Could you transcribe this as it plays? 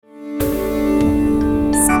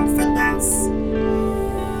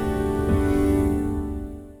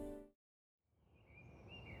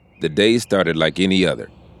The day started like any other.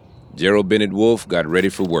 Gerald Bennett Wolfe got ready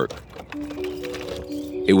for work.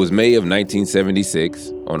 It was May of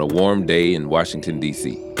 1976, on a warm day in Washington,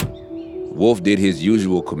 D.C. Wolfe did his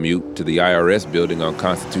usual commute to the IRS building on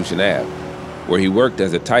Constitution Ave, where he worked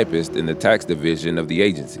as a typist in the tax division of the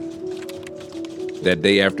agency. That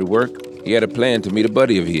day after work, he had a plan to meet a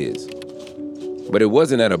buddy of his. But it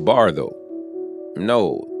wasn't at a bar, though.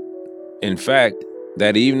 No. In fact,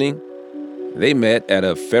 that evening, they met at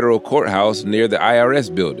a federal courthouse near the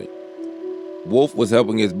IRS building. Wolfe was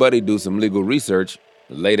helping his buddy do some legal research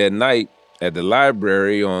late at night at the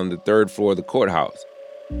library on the third floor of the courthouse.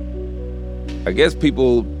 I guess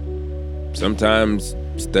people sometimes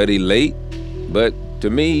study late, but to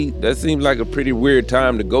me, that seemed like a pretty weird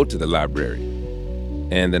time to go to the library.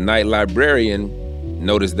 And the night librarian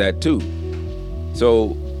noticed that too. So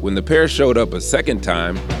when the pair showed up a second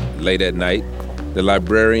time, late at night, the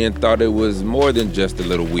librarian thought it was more than just a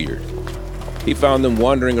little weird. He found them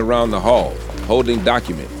wandering around the halls, holding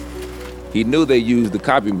documents. He knew they used the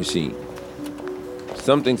copy machine.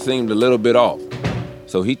 Something seemed a little bit off,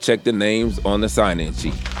 so he checked the names on the sign-in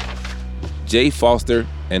sheet. J. Foster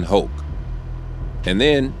and Hoke. And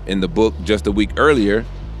then, in the book just a week earlier,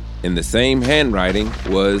 in the same handwriting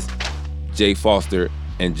was J. Foster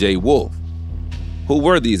and J. Wolfe. Who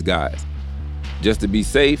were these guys? Just to be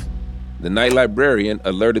safe, the night librarian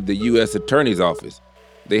alerted the U.S. Attorney's Office.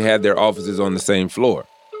 They had their offices on the same floor.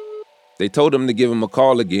 They told him to give him a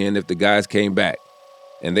call again if the guys came back,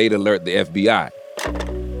 and they'd alert the FBI.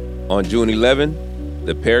 On June 11,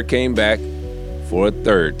 the pair came back for a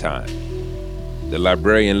third time. The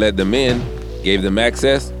librarian let them in, gave them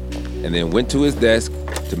access, and then went to his desk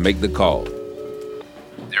to make the call.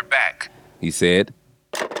 "They're back," he said.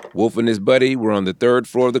 Wolfe and his buddy were on the third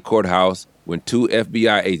floor of the courthouse when 2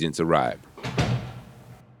 FBI agents arrived.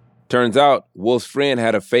 Turns out, Wolfe's friend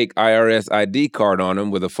had a fake IRS ID card on him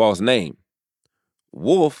with a false name.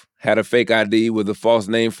 Wolfe had a fake ID with a false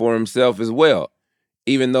name for himself as well,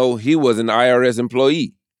 even though he was an IRS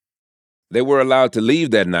employee. They were allowed to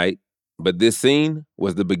leave that night, but this scene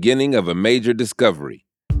was the beginning of a major discovery.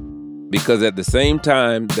 Because at the same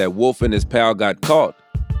time that Wolfe and his pal got caught,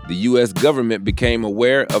 the U.S. government became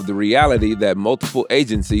aware of the reality that multiple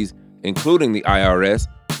agencies, including the IRS,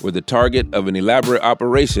 were the target of an elaborate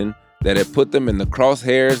operation that had put them in the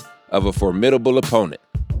crosshairs of a formidable opponent,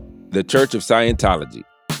 the Church of Scientology,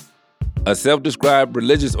 a self-described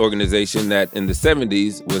religious organization that in the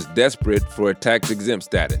 70s was desperate for a tax-exempt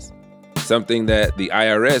status, something that the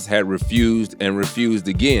IRS had refused and refused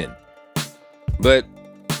again. But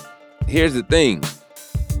here's the thing.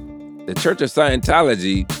 The Church of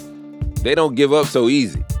Scientology, they don't give up so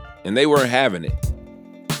easy, and they weren't having it.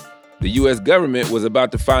 The U.S. government was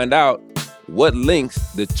about to find out what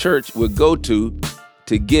lengths the church would go to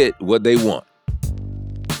get what they want.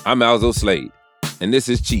 I'm Alzo Slade, and this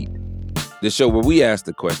is Cheat, the show where we ask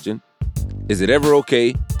the question, is it ever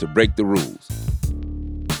okay to break the rules?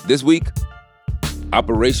 This week,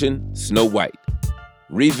 Operation Snow White,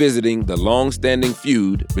 revisiting the long-standing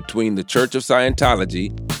feud between the Church of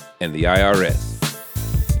Scientology and the IRS.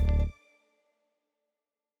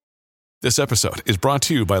 This episode is brought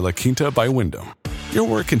to you by La Quinta by Wyndham. Your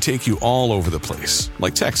work can take you all over the place,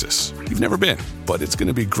 like Texas. You've never been, but it's going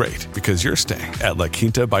to be great because you're staying at La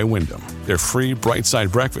Quinta by Wyndham. Their free Bright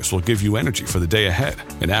Side breakfast will give you energy for the day ahead.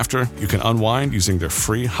 And after, you can unwind using their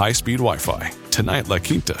free high-speed Wi-Fi. Tonight, La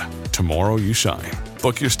Quinta. Tomorrow, you shine.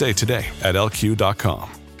 Book your stay today at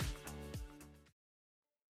lq.com.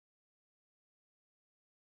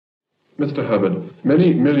 Mr. Hubbard,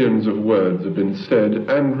 many millions of words have been said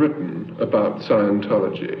and written about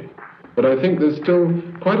Scientology, but I think there's still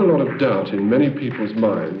quite a lot of doubt in many people's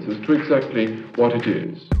minds as to exactly what it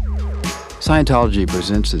is. Scientology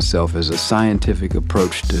presents itself as a scientific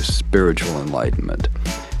approach to spiritual enlightenment,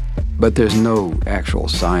 but there's no actual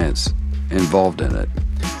science involved in it.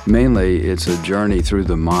 Mainly, it's a journey through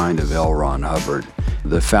the mind of L. Ron Hubbard,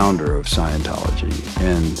 the founder of Scientology,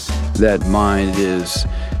 and that mind is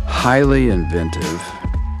highly inventive.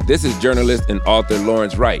 This is journalist and author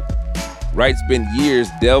Lawrence Wright. Wright spent years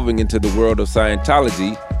delving into the world of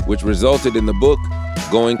Scientology, which resulted in the book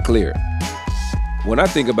Going Clear. When I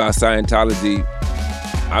think about Scientology,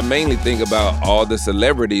 I mainly think about all the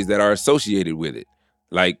celebrities that are associated with it,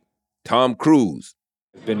 like Tom Cruise.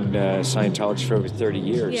 I've been a Scientologist for over 30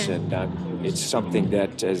 years, and it's something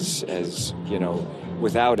that, as you know,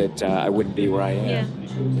 without it, I wouldn't be where I am.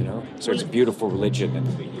 You know, so it's a beautiful religion,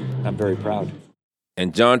 and I'm very proud.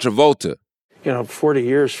 And John Travolta. 40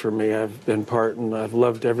 years for me, I've been part, and I've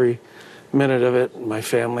loved every minute of it. My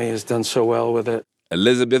family has done so well with it.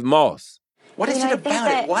 Elizabeth Moss. What is it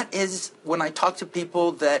about it? What is, when I talk to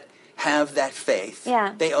people that have that faith,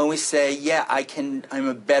 they always say, I'm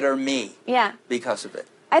a better me because of it.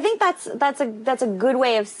 I think that's a good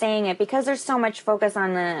way of saying it, because there's so much focus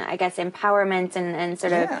on the, I guess, empowerment and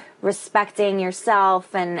sort of respecting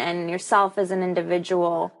yourself and yourself as an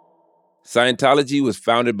individual. Scientology was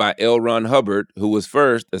founded by L. Ron Hubbard, who was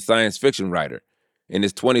first a science fiction writer. In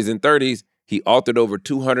his 20s and 30s, he authored over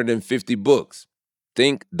 250 books.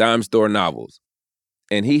 Think dime store novels.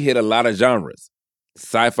 And he hit a lot of genres.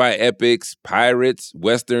 Sci-fi epics, pirates,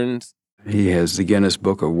 westerns. He has the Guinness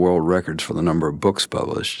Book of World Records for the number of books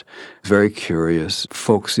published. Very curious,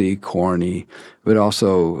 folksy, corny, but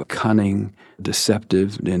also cunning,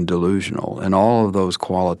 deceptive, and delusional. And all of those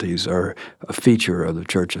qualities are a feature of the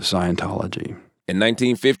Church of Scientology. In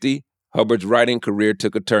 1950, Hubbard's writing career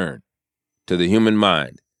took a turn to the human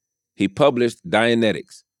mind. He published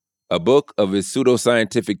Dianetics, a book of his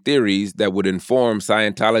pseudoscientific theories that would inform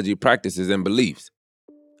Scientology practices and beliefs.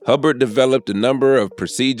 Hubbard developed a number of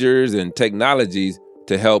procedures and technologies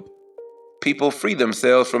to help people free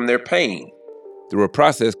themselves from their pain through a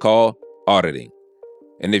process called auditing.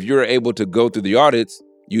 And if you were able to go through the audits,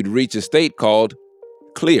 you'd reach a state called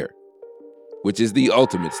clear, which is the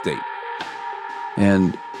ultimate state.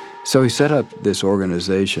 And so he set up this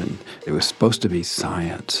organization. It was supposed to be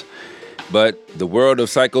science. But the world of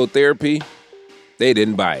psychotherapy, they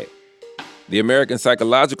didn't buy it. The American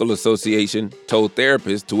Psychological Association told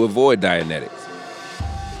therapists to avoid Dianetics.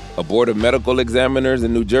 A board of medical examiners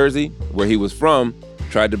in New Jersey, where he was from,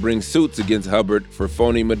 tried to bring suits against Hubbard for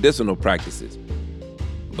phony medicinal practices.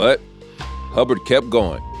 But Hubbard kept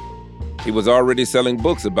going. He was already selling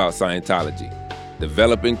books about Scientology,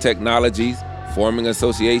 developing technologies, forming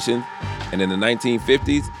associations, and in the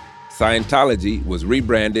 1950s, Scientology was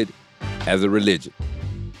rebranded as a religion.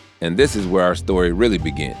 And this is where our story really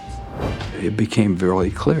begins. It became very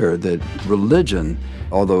clear that religion,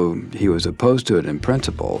 although he was opposed to it in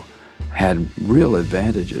principle, had real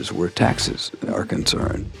advantages where taxes are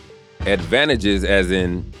concerned. Advantages as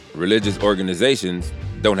in religious organizations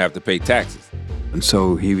don't have to pay taxes. And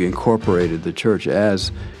so he incorporated the church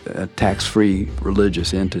as a tax-free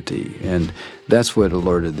religious entity, and that's what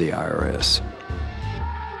alerted the IRS.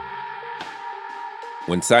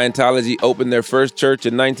 When Scientology opened their first church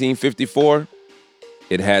in 1954,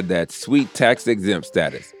 it had that sweet tax-exempt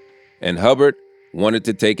status, and Hubbard wanted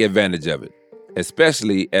to take advantage of it,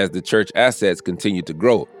 especially as the church assets continued to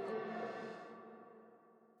grow.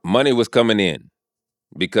 Money was coming in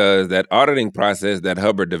because that auditing process that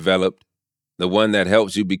Hubbard developed, the one that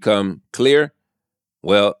helps you become clear,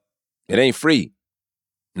 well, it ain't free.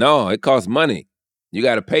 No, it costs money. You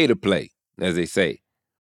got to pay to play, as they say.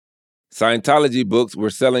 Scientology books were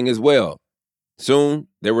selling as well. Soon,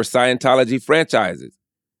 there were Scientology franchises.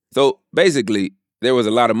 So basically, there was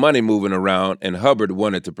a lot of money moving around, and Hubbard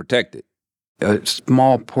wanted to protect it. A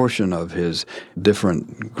small portion of his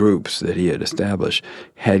different groups that he had established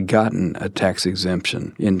had gotten a tax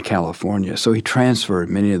exemption in California. So he transferred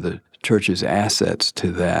many of the church's assets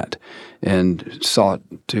to that and sought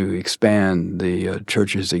to expand the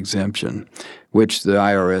church's exemption, which the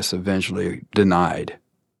IRS eventually denied.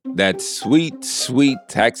 That sweet, sweet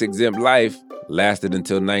tax-exempt life lasted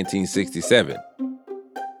until 1967.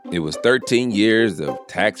 It was 13 years of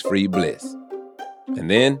tax-free bliss.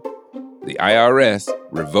 And then the IRS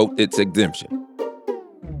revoked its exemption.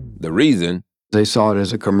 The reason? They saw it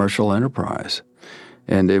as a commercial enterprise,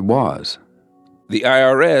 and it was. The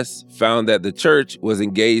IRS found that the church was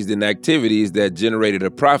engaged in activities that generated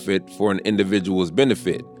a profit for an individual's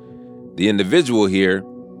benefit. The individual here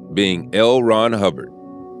being L. Ron Hubbard.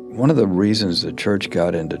 One of the reasons the church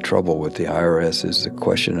got into trouble with the IRS is the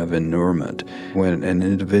question of inurement. When an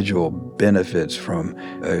individual benefits from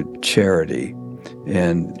a charity,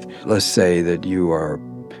 and let's say that you are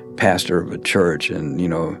pastor of a church and,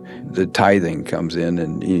 the tithing comes in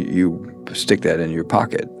and you stick that in your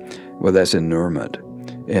pocket. Well, that's inurement.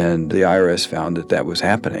 And the IRS found that was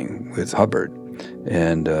happening with Hubbard.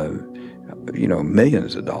 And,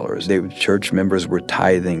 millions of dollars. Church members were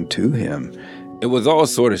tithing to him. It was all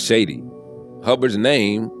sort of shady. Hubbard's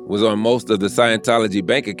name was on most of the Scientology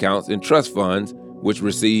bank accounts and trust funds, which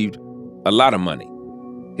received a lot of money.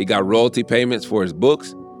 He got royalty payments for his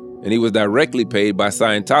books, and he was directly paid by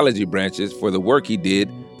Scientology branches for the work he did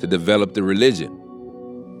to develop the religion.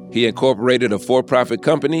 He incorporated a for-profit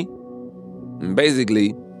company, and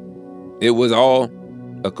basically, it was all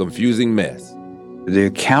a confusing mess. The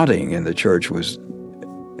accounting in the church was,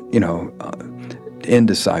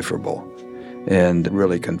 indecipherable, and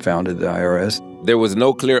really confounded the IRS. There was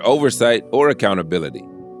no clear oversight or accountability.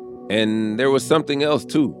 And there was something else,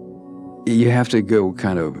 too. You have to go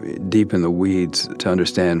kind of deep in the weeds to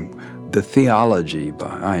understand the theology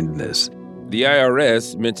behind this. The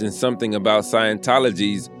IRS mentions something about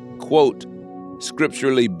Scientology's, quote,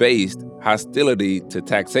 scripturally based hostility to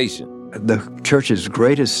taxation. The church's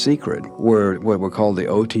greatest secret were what were called the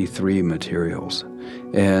OT3 materials.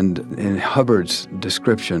 And in Hubbard's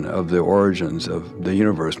description of the origins of the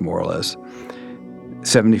universe, more or less,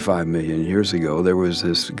 75 million years ago, there was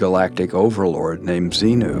this galactic overlord named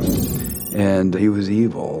Xenu. And he was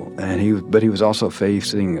evil, but he was also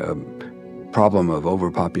facing a problem of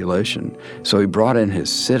overpopulation. So he brought in his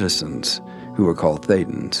citizens, who were called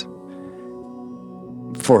Thetans,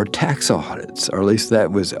 for tax audits, or at least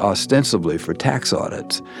that was ostensibly for tax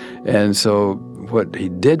audits. And so what he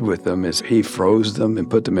did with them is he froze them and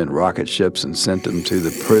put them in rocket ships and sent them to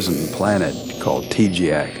the prison planet called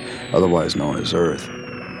Tegeac, otherwise known as Earth,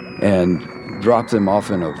 and dropped them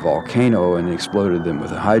off in a volcano and exploded them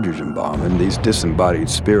with a hydrogen bomb. And these disembodied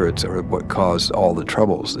spirits are what caused all the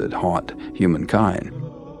troubles that haunt humankind.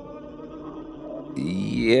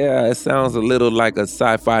 Yeah, it sounds a little like a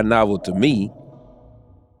sci-fi novel to me.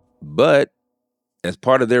 But as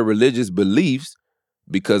part of their religious beliefs,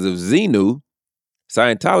 because of Xenu,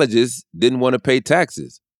 Scientologists didn't want to pay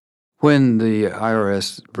taxes. When the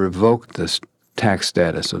IRS revoked the tax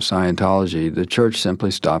status of Scientology, the church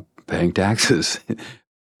simply stopped paying taxes.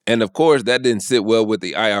 And of course, that didn't sit well with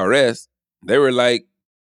the IRS. They were like,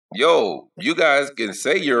 yo, you guys can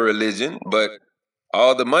say you're a religion, but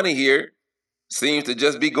all the money here seems to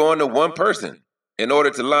just be going to one person in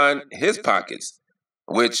order to line his pockets,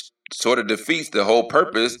 which sort of defeats the whole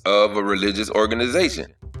purpose of a religious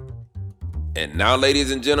organization. And now,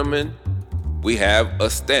 ladies and gentlemen, we have a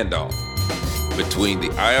standoff between the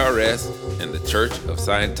IRS and the Church of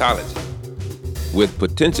Scientology, with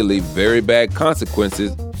potentially very bad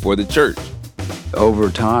consequences for the church. Over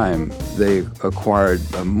time, they acquired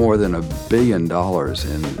more than $1 billion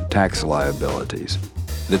in tax liabilities.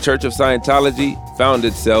 The Church of Scientology found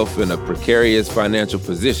itself in a precarious financial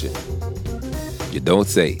position. You don't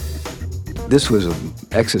say. This was an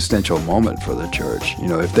existential moment for the church. You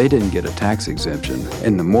know, if they didn't get a tax exemption,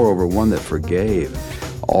 and moreover one that forgave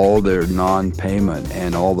all their non-payment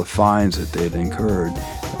and all the fines that they'd incurred,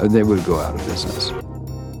 they would go out of business.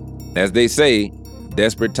 As they say,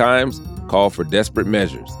 desperate times call for desperate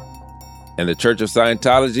measures. And the Church of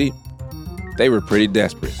Scientology, they were pretty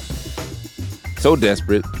desperate. So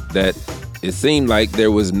desperate that it seemed like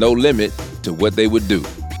there was no limit to what they would do.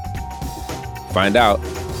 Find out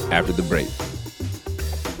after the break.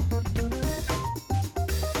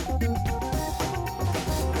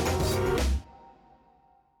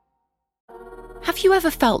 Have you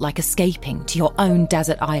ever felt like escaping to your own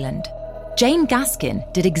desert island? Jane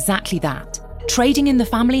Gaskin did exactly that, trading in the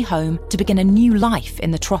family home to begin a new life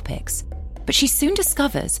in the tropics. But she soon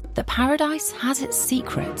discovers that paradise has its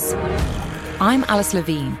secrets. I'm Alice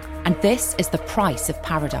Levine, and this is The Price of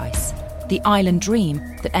Paradise, the island dream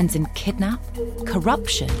that ends in kidnap,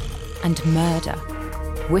 corruption, and murder.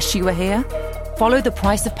 Wish you were here? Follow The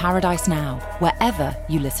Price of Paradise now, wherever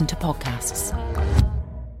you listen to podcasts.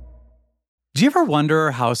 Do you ever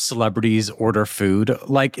wonder how celebrities order food?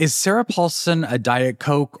 Like, is Sarah Paulson a Diet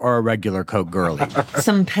Coke or a regular Coke girlie?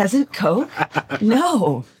 Some peasant Coke?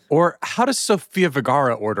 No. Or how does Sofia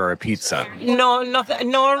Vergara order a pizza? No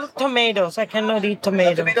tomatoes. I cannot eat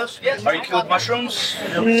tomatoes. Tomatoes? Yes. Are you cool with mushrooms?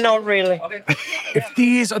 Not really. Okay. If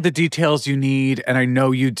these are the details you need, and I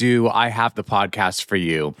know you do, I have the podcast for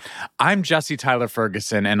you. I'm Jesse Tyler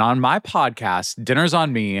Ferguson, and on my podcast, Dinners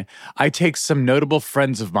on Me, I take some notable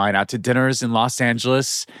friends of mine out to dinners in Los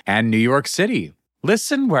Angeles and New York City.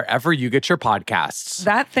 Listen wherever you get your podcasts.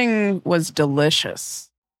 That thing was delicious.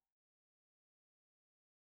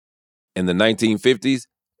 In the 1950s,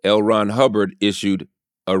 L. Ron Hubbard issued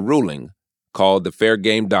a ruling called the Fair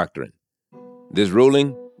Game Doctrine. This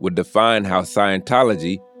ruling would define how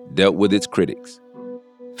Scientology dealt with its critics.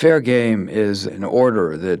 Fair game is an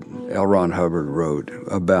order that L. Ron Hubbard wrote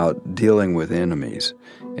about dealing with enemies.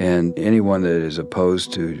 And anyone that is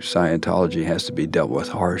opposed to Scientology has to be dealt with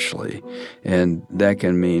harshly. And that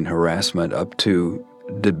can mean harassment up to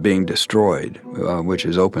being destroyed, which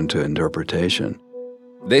is open to interpretation.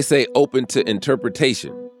 They say open to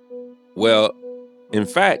interpretation. Well, in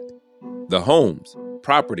fact, the homes,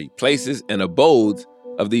 property, places, and abodes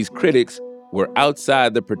of these critics were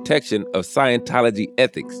outside the protection of Scientology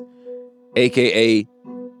ethics, aka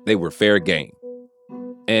they were fair game.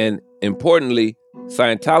 And importantly,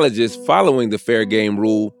 Scientologists following the fair game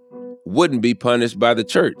rule wouldn't be punished by the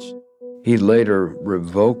church. He later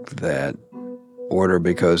revoked that order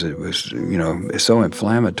because it was, so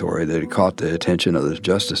inflammatory that it caught the attention of the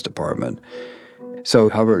Justice Department. So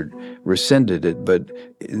Hubbard rescinded it, but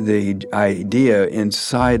the idea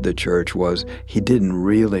inside the church was he didn't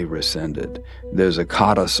really rescind it. There's a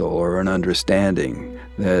codicil or an understanding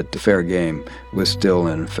that the fair game was still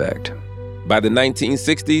in effect. By the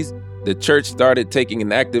 1960s, the church started taking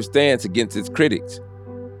an active stance against its critics.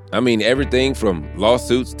 I mean, everything from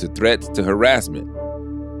lawsuits to threats to harassment.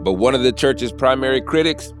 But one of the church's primary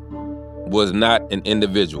critics was not an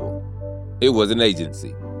individual. It was an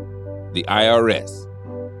agency, the IRS.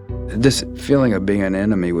 This feeling of being an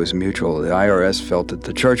enemy was mutual. The IRS felt that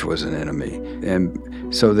the church was an enemy,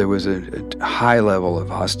 and so there was a high level of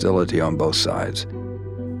hostility on both sides.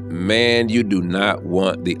 Man, you do not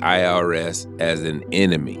want the IRS as an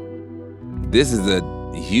enemy. This is a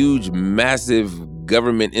huge, massive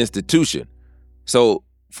government institution. So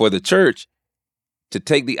for the church, to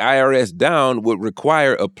take the IRS down would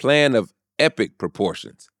require a plan of epic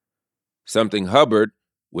proportions. Something Hubbard,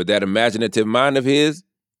 with that imaginative mind of his,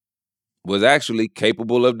 was actually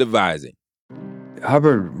capable of devising.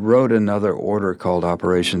 Hubbard wrote another order called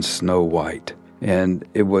Operation Snow White, and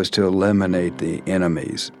it was to eliminate the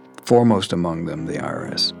enemies, foremost among them the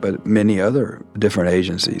IRS, but many other different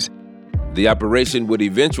agencies. The operation would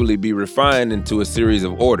eventually be refined into a series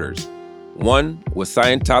of orders. One was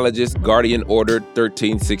Scientologist Guardian Order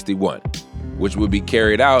 1361, which would be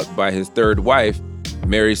carried out by his third wife,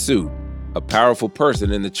 Mary Sue, a powerful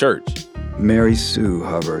person in the church. Mary Sue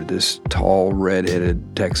Hubbard, this tall,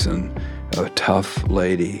 red-headed Texan, a tough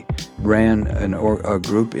lady, ran a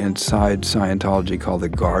group inside Scientology called the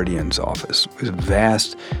Guardian's Office. It was a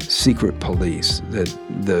vast secret police that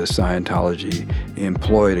the Scientology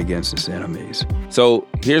employed against its enemies. So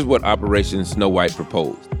here's what Operation Snow White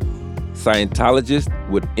proposed. Scientologists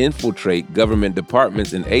would infiltrate government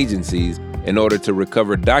departments and agencies in order to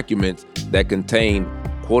recover documents that contain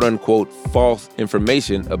quote-unquote false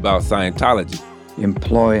information about Scientology.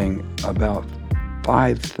 Employing about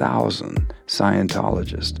 5,000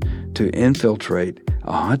 Scientologists to infiltrate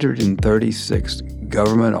 136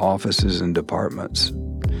 government offices and departments,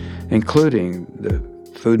 including the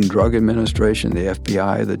Food and Drug Administration, the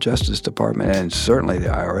FBI, the Justice Department, and certainly the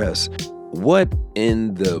IRS. What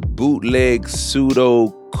in the bootleg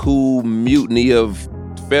pseudo-coup mutiny of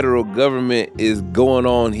federal government is going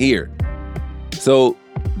on here? So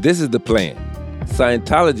this is the plan.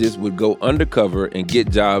 Scientologists would go undercover and get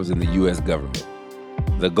jobs in the U.S. government.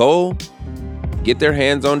 The goal? Get their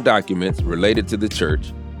hands on documents related to the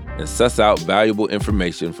church and suss out valuable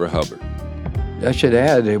information for Hubbard. I should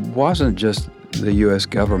add, it wasn't just the U.S.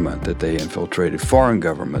 government that they infiltrated, foreign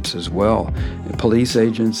governments as well. Police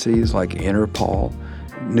agencies like Interpol,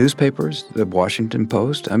 newspapers, the Washington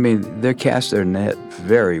Post. I mean, they cast their net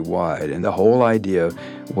very wide, and the whole idea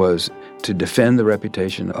was to defend the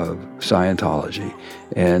reputation of Scientology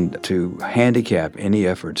and to handicap any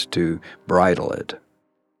efforts to bridle it.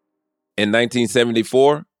 In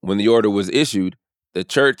 1974, when the order was issued, the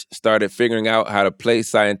church started figuring out how to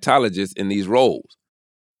place Scientologists in these roles.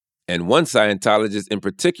 And one Scientologist in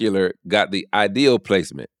particular got the ideal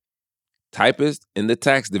placement: typist in the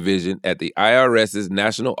tax division at the IRS's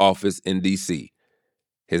national office in D.C.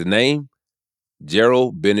 His name?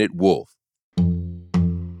 Gerald Bennett Wolfe.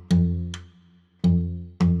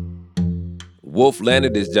 Wolfe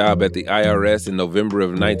landed his job at the IRS in November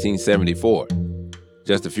of 1974.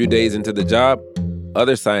 Just a few days into the job,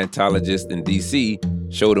 other Scientologists in D.C.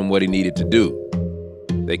 showed him what he needed to do.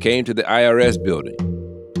 They came to the IRS building.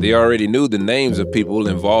 They already knew the names of people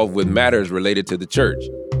involved with matters related to the church.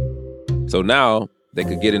 So now they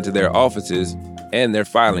could get into their offices and their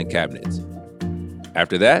filing cabinets.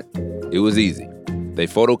 After that, it was easy. They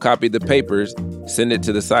photocopied the papers, sent it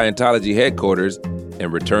to the Scientology headquarters,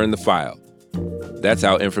 and returned the file. That's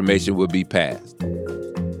how information would be passed.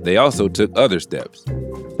 They also took other steps.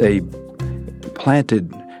 They planted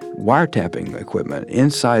wiretapping equipment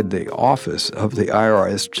inside the office of the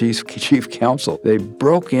IRS chief counsel. They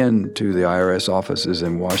broke into the IRS offices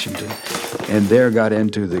in Washington and there got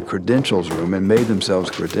into the credentials room and made themselves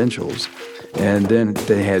credentials. And then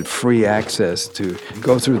they had free access to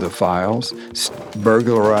go through the files,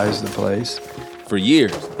 burglarize the place. For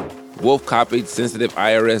years, Wolfe copied sensitive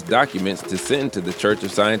IRS documents to send to the Church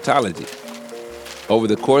of Scientology. Over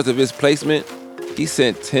the course of his placement, he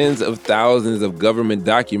sent tens of thousands of government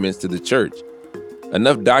documents to the church,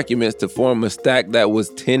 enough documents to form a stack that was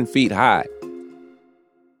 10 feet high.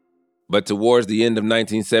 But towards the end of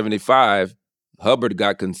 1975, Hubbard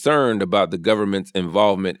got concerned about the government's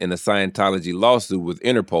involvement in a Scientology lawsuit with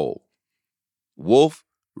Interpol. Wolfe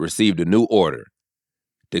received a new order: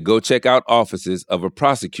 to go check out offices of a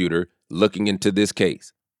prosecutor looking into this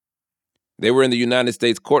case. They were in the United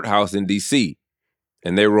States Courthouse in D.C.,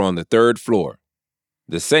 and they were on the 3rd floor,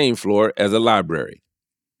 the same floor as a library.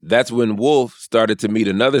 That's when Wolf started to meet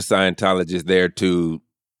another Scientologist there to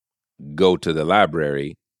go to the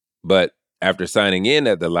library. But after signing in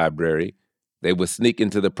at the library, they would sneak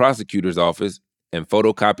into the prosecutor's office and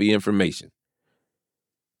photocopy information.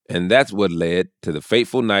 And that's what led to the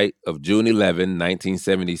fateful night of June 11,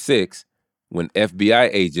 1976, when FBI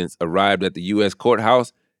agents arrived at the U.S.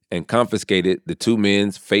 courthouse and confiscated the two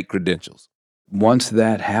men's fake credentials. Once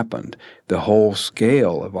that happened, the whole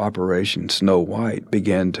scale of Operation Snow White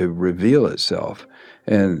began to reveal itself.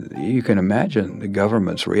 And you can imagine the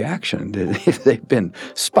government's reaction. They've been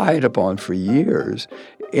spied upon for years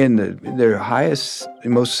in their highest,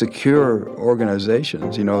 most secure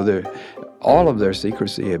organizations. You know, all of their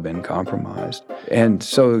secrecy had been compromised. And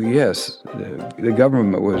so, yes, the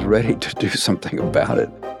government was ready to do something about it.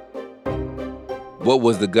 What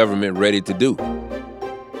was the government ready to do?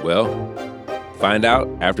 Well, find out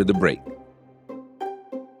after the break.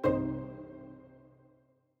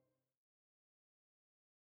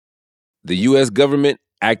 The U.S. government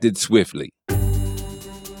acted swiftly.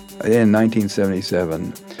 In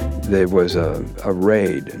 1977, there was a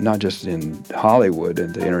raid, not just in Hollywood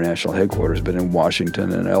at the international headquarters, but in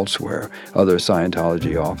Washington and elsewhere, other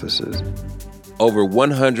Scientology offices. Over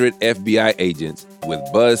 100 FBI agents with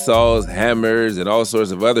buzzsaws, hammers, and all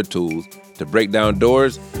sorts of other tools to break down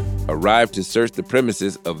doors arrived to search the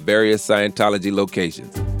premises of various Scientology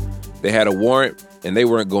locations. They had a warrant, and they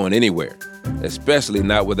weren't going anywhere, especially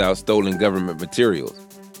not without stolen government materials.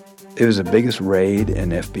 It was the biggest raid in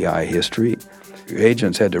FBI history.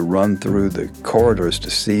 Agents had to run through the corridors to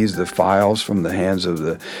seize the files from the hands of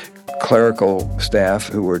the clerical staff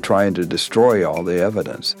who were trying to destroy all the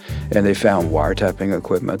evidence. And they found wiretapping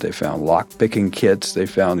equipment, they found lock-picking kits, they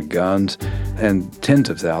found guns, and tens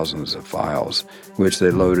of thousands of files, which they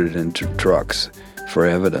loaded into trucks for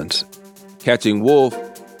evidence. Catching Wolf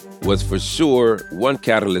was for sure one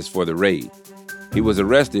catalyst for the raid. He was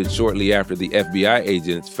arrested shortly after the FBI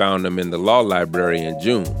agents found him in the law library in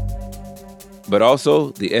June. But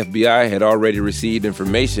also, the FBI had already received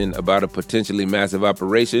information about a potentially massive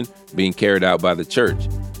operation being carried out by the church.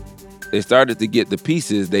 They started to get the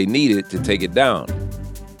pieces they needed to take it down.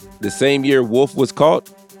 The same year Wolf was caught,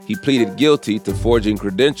 he pleaded guilty to forging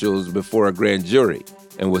credentials before a grand jury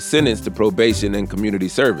and was sentenced to probation and community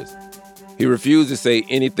service. He refused to say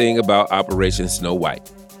anything about Operation Snow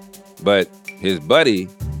White. But his buddy,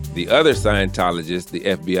 the other Scientologist the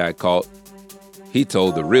FBI caught, he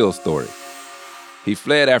told the real story. He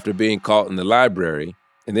fled after being caught in the library,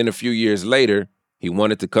 and then a few years later, he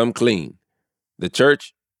wanted to come clean. The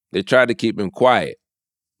church, they tried to keep him quiet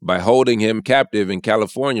by holding him captive in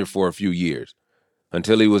California for a few years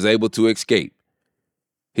until he was able to escape.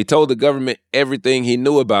 He told the government everything he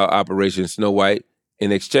knew about Operation Snow White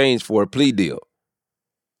in exchange for a plea deal.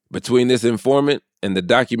 Between this informant and the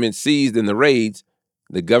documents seized in the raids,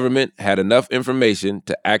 the government had enough information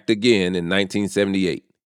to act again in 1978.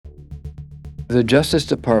 The Justice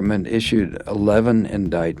Department issued 11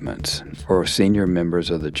 indictments for senior members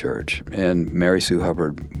of the church, and Mary Sue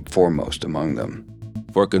Hubbard foremost among them.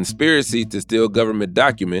 For conspiracy to steal government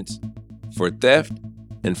documents, for theft,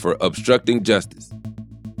 and for obstructing justice.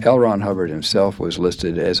 L. Ron Hubbard himself was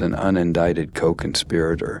listed as an unindicted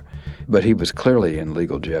co-conspirator, but he was clearly in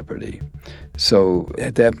legal jeopardy. So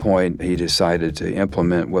at that point, he decided to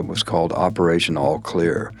implement what was called Operation All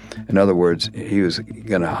Clear. In other words, he was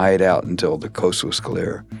going to hide out until the coast was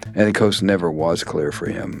clear. And the coast never was clear for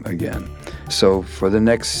him again. So for the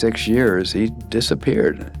next 6 years, he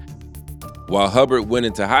disappeared. While Hubbard went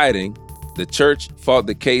into hiding, the church fought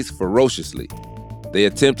the case ferociously. They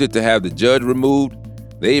attempted to have the judge removed.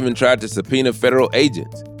 They even tried to subpoena federal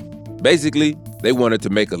agents. Basically, they wanted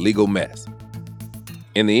to make a legal mess.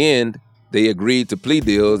 In the end, they agreed to plea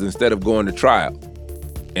deals instead of going to trial.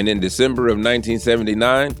 And in December of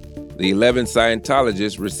 1979, the 11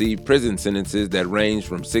 Scientologists received prison sentences that ranged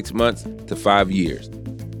from 6 months to 5 years.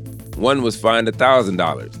 One was fined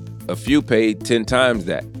 $1,000. A few paid 10 times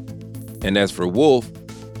that. And as for Wolf,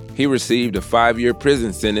 he received a 5-year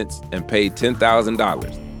prison sentence and paid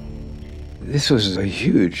 $10,000. This was a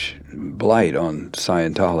huge blight on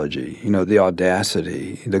Scientology. You know, the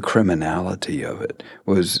audacity, the criminality of it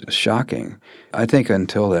was shocking. I think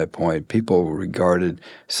until that point, people regarded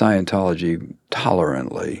Scientology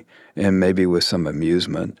tolerantly and maybe with some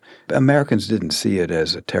amusement. Americans didn't see it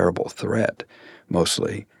as a terrible threat,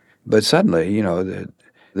 mostly. But suddenly, you know,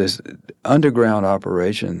 this underground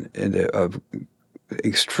operation of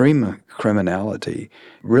extreme criminality.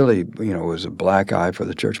 Really, was a black eye for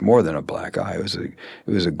the church, more than a black eye. It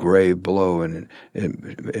was a grave blow, and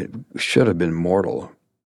it should have been mortal.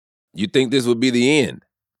 You think this would be the end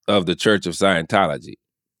of the Church of Scientology?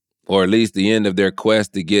 Or at least the end of their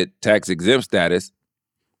quest to get tax-exempt status?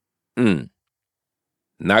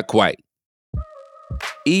 Not quite.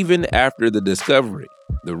 Even after the discovery,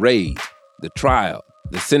 the raid, the trial,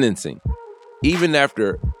 the sentencing, even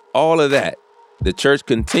after all of that, the church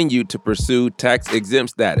continued to pursue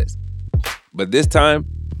tax-exempt status. But this time,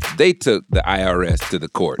 they took the IRS to the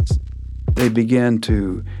courts. They began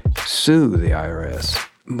to sue the IRS.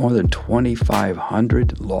 More than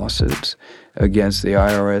 2,500 lawsuits against the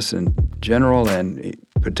IRS in general and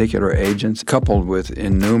particular agents, coupled with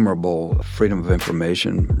innumerable Freedom of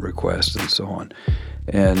Information requests and so on,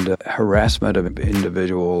 and harassment of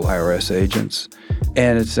individual IRS agents.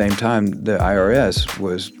 And at the same time, the IRS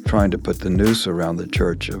was trying to put the noose around the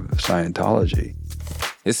Church of Scientology.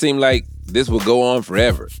 It seemed like this would go on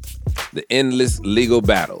forever. The endless legal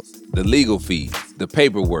battles, the legal fees, the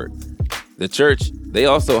paperwork. The church, they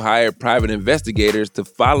also hired private investigators to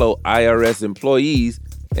follow IRS employees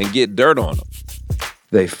and get dirt on them.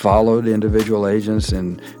 They followed individual agents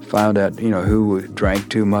and found out, who drank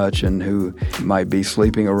too much and who might be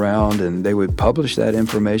sleeping around, and they would publish that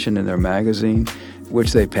information in their magazine,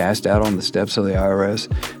 which they passed out on the steps of the IRS.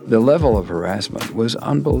 The level of harassment was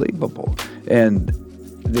unbelievable, and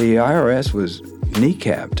the IRS was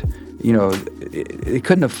kneecapped. It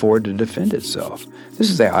couldn't afford to defend itself. This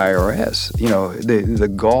is the IRS, the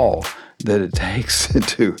gall that it takes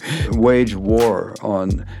to wage war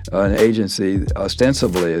on an agency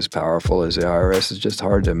ostensibly as powerful as the IRS is just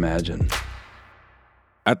hard to imagine.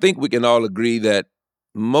 I think we can all agree that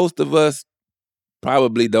most of us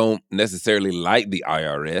probably don't necessarily like the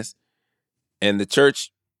IRS, and the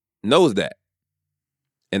church knows that.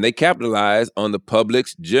 And they capitalize on the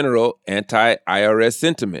public's general anti-IRS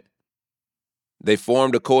sentiment. They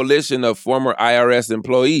formed a coalition of former IRS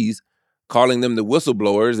employees, calling them the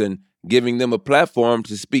whistleblowers and giving them a platform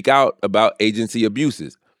to speak out about agency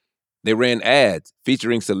abuses. They ran ads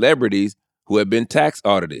featuring celebrities who had been tax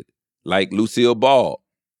audited, like Lucille Ball,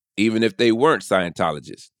 even if they weren't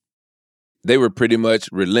Scientologists. They were pretty much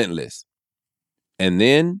relentless. And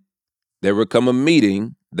then there would come a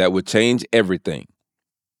meeting that would change everything.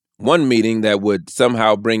 One meeting that would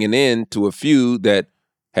somehow bring an end to a feud that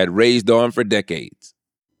had raged on for decades.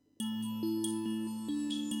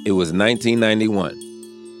 It was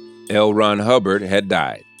 1991. L. Ron Hubbard had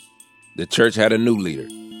died. The church had a new leader,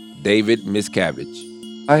 David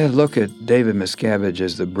Miscavige. I look at David Miscavige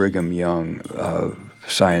as the Brigham Young of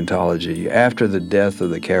Scientology. After the death of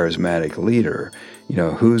the charismatic leader,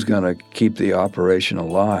 who's going to keep the operation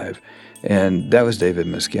alive? And that was David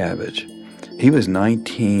Miscavige. He was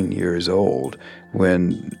 19 years old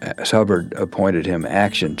when Hubbard appointed him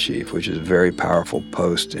action chief, which is a very powerful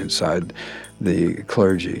post inside the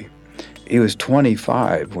clergy. He was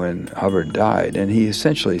 25 when Hubbard died, and he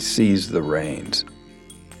essentially seized the reins.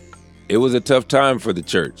 It was a tough time for the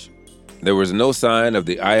church. There was no sign of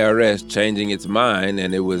the IRS changing its mind,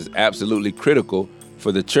 and it was absolutely critical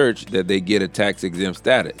for the church that they get a tax-exempt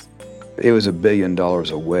status. It was $1 billion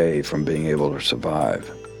away from being able to survive.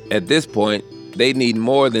 At this point, they need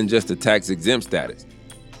more than just a tax-exempt status.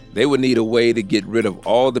 They would need a way to get rid of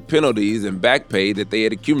all the penalties and back pay that they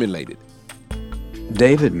had accumulated.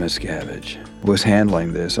 David Miscavige was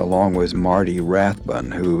handling this along with Marty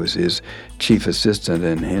Rathbun, who was his chief assistant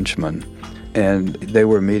and henchman. And they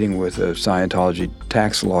were meeting with a Scientology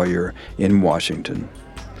tax lawyer in Washington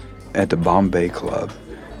at the Bombay Club.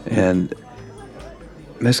 And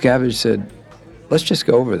Miscavige said, let's just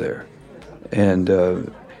go over there and,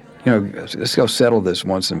 let's go settle this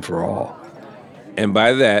once and for all. And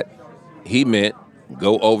by that, he meant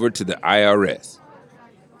go over to the IRS.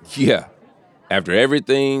 Yeah. After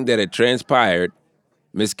everything that had transpired,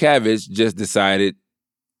 Miscavige just decided,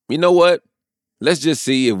 you know what? Let's just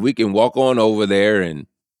see if we can walk on over there and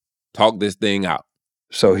talk this thing out.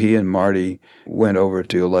 So he and Marty went over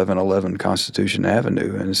to 1111 Constitution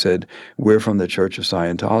Avenue and said, we're from the Church of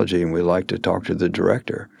Scientology and we'd like to talk to the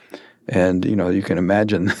director. And, you can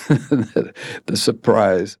imagine the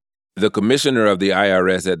surprise. The commissioner of the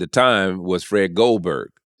IRS at the time was Fred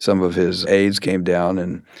Goldberg. Some of his aides came down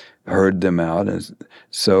and heard them out. And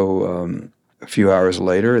so a few hours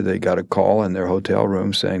later, they got a call in their hotel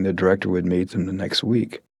room saying the director would meet them the next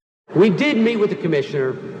week. We did meet with the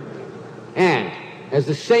commissioner, and as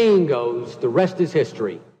the saying goes, the rest is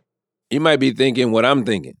history. You might be thinking what I'm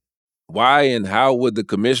thinking. Why and how would the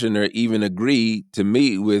commissioner even agree to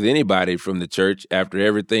meet with anybody from the church after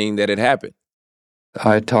everything that had happened?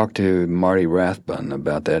 I talked to Marty Rathbun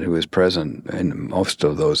about that, who was present in most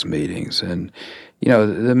of those meetings. And,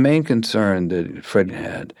 the main concern that Fred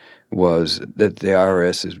had was that the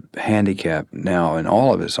IRS is handicapped now in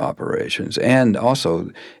all of its operations, and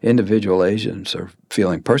also individual agents are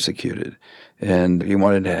feeling persecuted, and he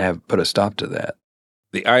wanted to put a stop to that.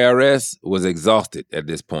 The IRS was exhausted at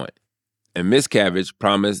this point, and Miscavige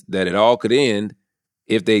promised that it all could end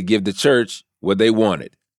if they'd give the church what they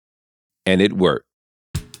wanted. And it worked.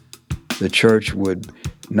 The church would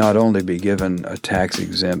not only be given a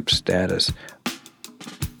tax-exempt status,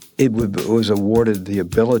 it was awarded the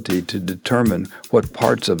ability to determine what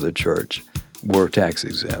parts of the church were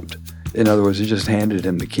tax-exempt. In other words, it just handed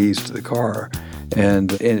him the keys to the car.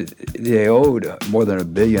 And they owed more than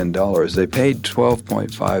 $1 billion. They paid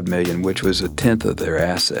 $12.5 million, which was a tenth of their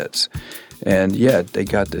assets. And yet they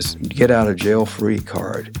got this get-out-of-jail-free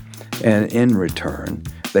card. And in return,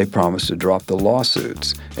 they promised to drop the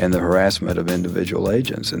lawsuits and the harassment of individual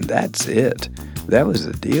agents. And that's it. That was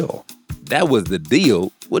the deal. That was the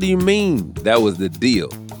deal? What do you mean, that was the deal?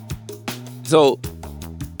 So,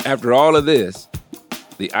 after all of this,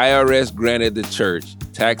 the IRS granted the church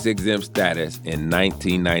tax-exempt status in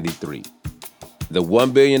 1993. The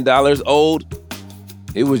 $1 billion owed,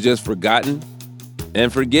 it was just forgotten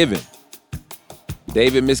and forgiven.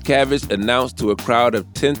 David Miscavige announced to a crowd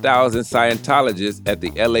of 10,000 Scientologists at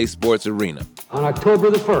the LA Sports Arena. On October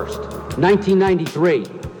the 1st, 1993,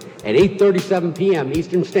 at 8:37 p.m.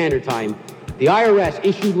 Eastern Standard Time, the IRS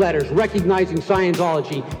issued letters recognizing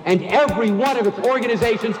Scientology and every one of its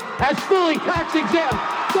organizations as fully tax-exempt.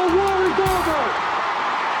 The war is over!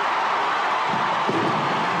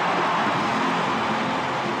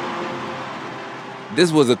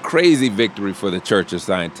 This was a crazy victory for the Church of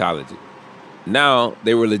Scientology. Now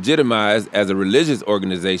they were legitimized as a religious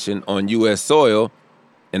organization on U.S. soil,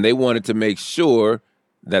 and they wanted to make sure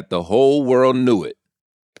that the whole world knew it.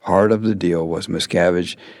 Part of the deal was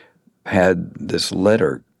Miscavige had this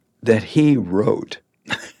letter that he wrote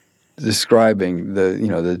describing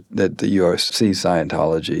that the U.S. sees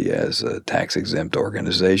Scientology as a tax-exempt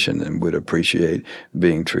organization and would appreciate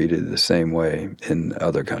being treated the same way in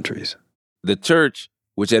other countries. The church,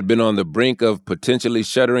 which had been on the brink of potentially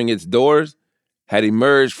shuttering its doors, had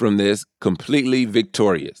emerged from this completely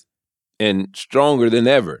victorious and stronger than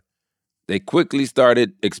ever. They quickly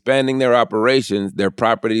started expanding their operations, their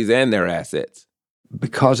properties, and their assets.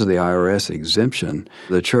 Because of the IRS exemption,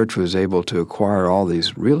 the church was able to acquire all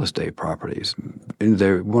these real estate properties. And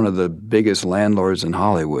they're one of the biggest landlords in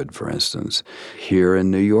Hollywood, for instance. Here in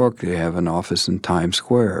New York, they have an office in Times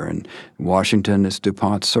Square. In Washington, it's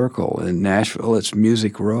DuPont Circle. In Nashville, it's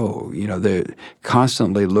Music Row. They're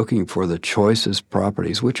constantly looking for the choicest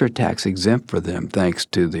properties, which are tax-exempt for them, thanks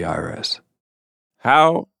to the IRS.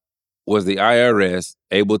 How was the IRS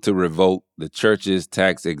able to revoke the church's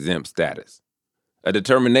tax-exempt status? A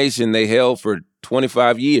determination they held for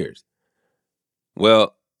 25 years.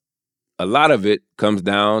 Well, a lot of it comes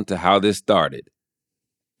down to how this started.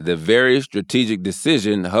 The very strategic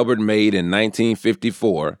decision Hubbard made in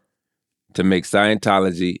 1954 to make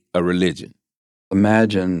Scientology a religion.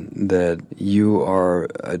 Imagine that you are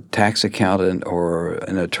a tax accountant or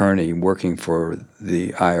an attorney working for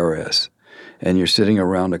the IRS, and you're sitting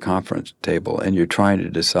around a conference table and you're trying to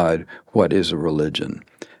decide what is a religion.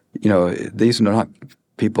 These are not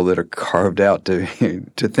people that are carved out to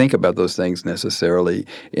think about those things necessarily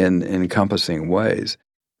in encompassing ways.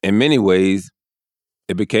 In many ways,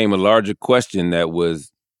 it became a larger question that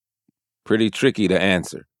was pretty tricky to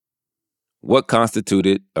answer. What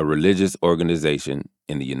constituted a religious organization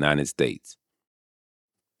in the United States?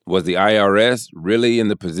 Was the IRS really in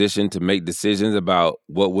the position to make decisions about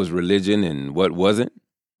what was religion and what wasn't?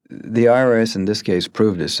 The IRS, in this case,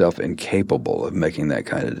 proved itself incapable of making that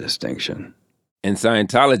kind of distinction. And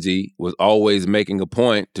Scientology was always making a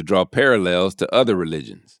point to draw parallels to other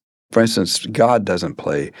religions. For instance, God doesn't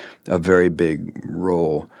play a very big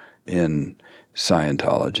role in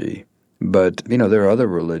Scientology. But, there are other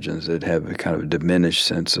religions that have a kind of diminished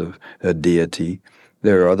sense of a deity.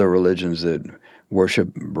 There are other religions that worship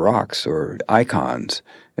rocks or icons.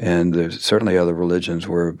 And there's certainly other religions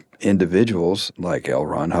where individuals, like L.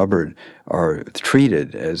 Ron Hubbard, are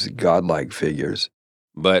treated as godlike figures.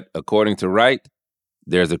 But according to Wright,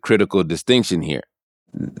 there's a critical distinction here.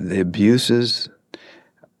 The abuses,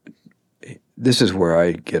 this is where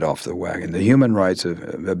I get off the wagon. The human rights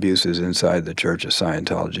of abuses inside the Church of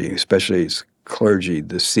Scientology, especially its clergy,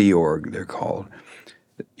 the Sea Org, they're called,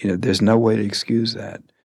 there's no way to excuse that.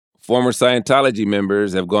 Former Scientology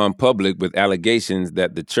members have gone public with allegations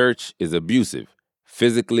that the church is abusive,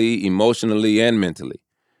 physically, emotionally, and mentally.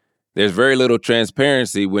 There's very little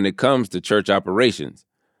transparency when it comes to church operations,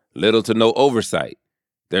 little to no oversight.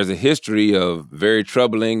 There's a history of very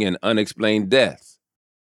troubling and unexplained deaths.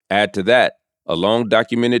 Add to that a long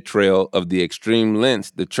documented trail of the extreme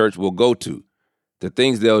lengths the church will go to, the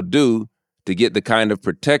things they'll do to get the kind of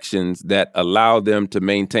protections that allow them to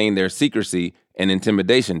maintain their secrecy and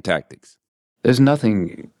intimidation tactics. There's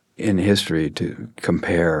nothing in history to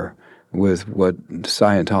compare with what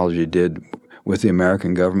Scientology did with the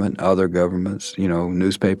American government, other governments,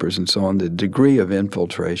 newspapers and so on. The degree of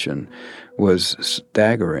infiltration was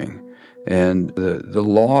staggering. And the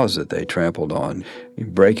laws that they trampled on,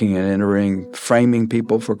 breaking and entering, framing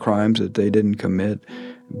people for crimes that they didn't commit,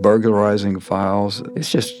 burglarizing files,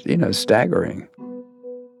 it's just, staggering.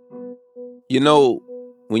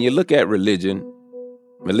 When you look at religion,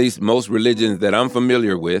 at least most religions that I'm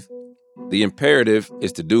familiar with, the imperative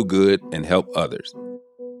is to do good and help others.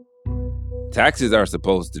 Taxes are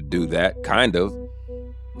supposed to do that, kind of.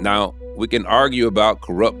 Now, we can argue about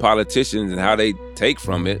corrupt politicians and how they take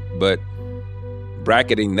from it, but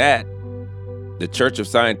bracketing that, the Church of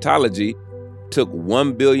Scientology took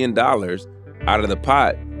 $1 billion out of the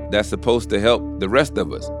pot that's supposed to help the rest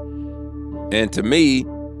of us. And to me,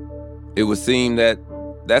 it would seem that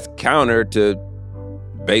that's counter to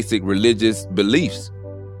basic religious beliefs.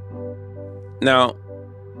 Now,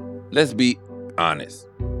 let's be honest.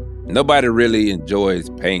 Nobody really enjoys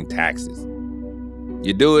paying taxes.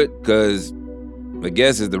 You do it because I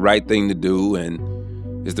guess it's the right thing to do, and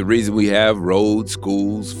it's the reason we have roads,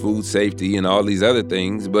 schools, food safety, and all these other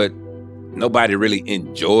things, but nobody really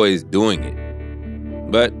enjoys doing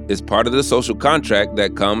it. But it's part of the social contract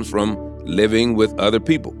that comes from living with other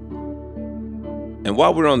people. And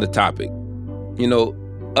while we're on the topic,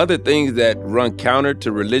 other things that run counter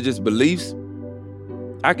to religious beliefs,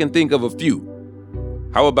 I can think of a few.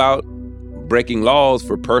 How about breaking laws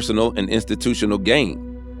for personal and institutional gain?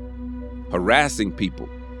 Harassing people,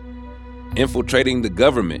 infiltrating the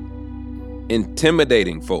government,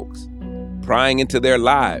 intimidating folks, prying into their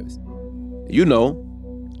lives.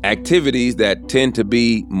 Activities that tend to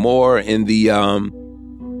be more in the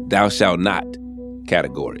thou shalt not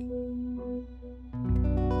category.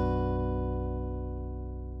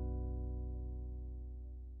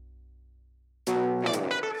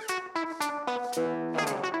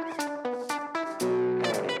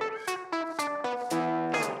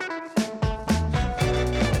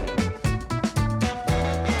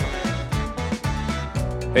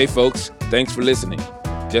 Hey folks, thanks for listening.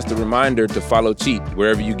 Just a reminder to follow Cheat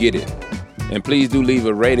wherever you get it. And please do leave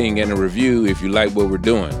a rating and a review if you like what we're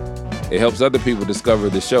doing. It helps other people discover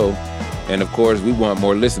the show. And of course, we want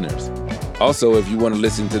more listeners. Also, if you want to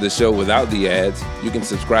listen to the show without the ads, you can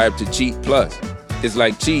subscribe to Cheat Plus. It's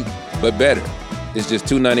like Cheat, but better. It's just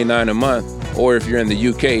 $2.99 a month, or if you're in the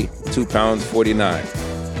UK,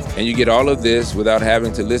 £2.49. And you get all of this without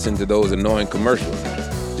having to listen to those annoying commercials.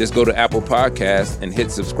 Just go to Apple Podcasts and hit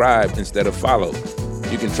subscribe instead of follow.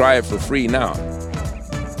 You can try it for free now.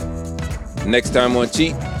 Next time on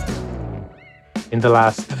Cheat. In the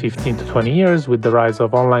last 15 to 20 years, with the rise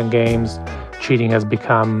of online games, cheating has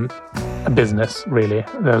become a business, really.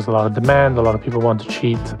 There's a lot of demand, a lot of people want to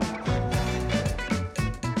cheat.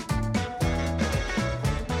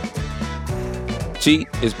 Cheat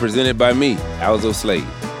is presented by me, Alzo Slade.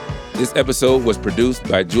 This episode was produced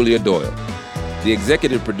by Julia Doyle. The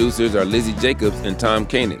executive producers are Lizzie Jacobs and Tom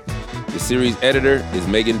Koenig. The series editor is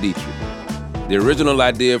Megan Dietrich. The original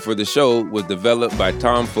idea for the show was developed by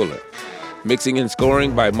Tom Fuller. Mixing and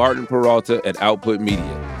scoring by Martin Peralta at Output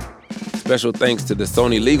Media. Special thanks to the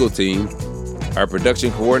Sony legal team. Our production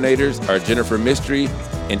coordinators are Jennifer Mistry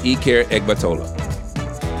and Iker Egbatola.